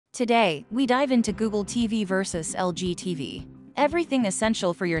Today, we dive into Google TV versus LG TV. Everything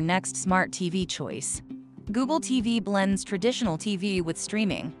essential for your next smart TV choice. Google TV blends traditional TV with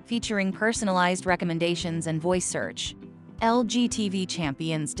streaming, featuring personalized recommendations and voice search. LG TV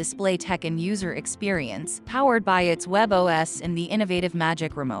champions display tech and user experience, powered by its WebOS and the innovative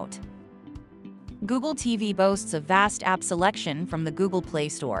Magic Remote. Google TV boasts a vast app selection from the Google Play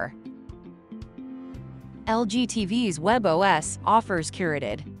Store. LG TV's WebOS offers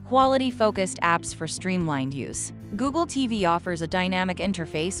curated, quality-focused apps for streamlined use. Google TV offers a dynamic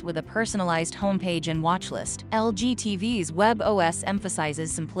interface with a personalized homepage and watchlist. LG TV's WebOS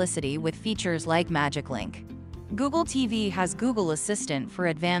emphasizes simplicity with features like Magic Link. Google TV has Google Assistant for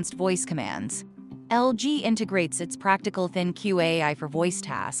advanced voice commands. LG integrates its practical thin QAI for voice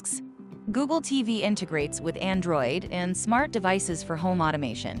tasks. Google TV integrates with Android and smart devices for home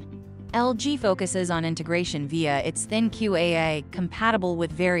automation. LG focuses on integration via its thin QAI, compatible with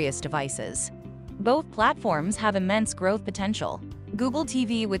various devices. Both platforms have immense growth potential. Google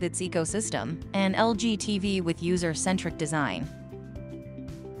TV with its ecosystem, and LG TV with user-centric design.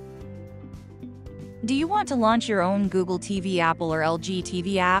 Do you want to launch your own Google TV Apple or LG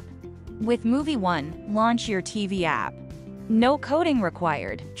TV app? With Movie One, launch your TV app. No coding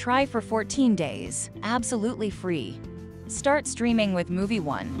required. Try for 14 days. Absolutely free. Start streaming with Movie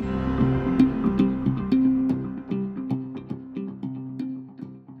One.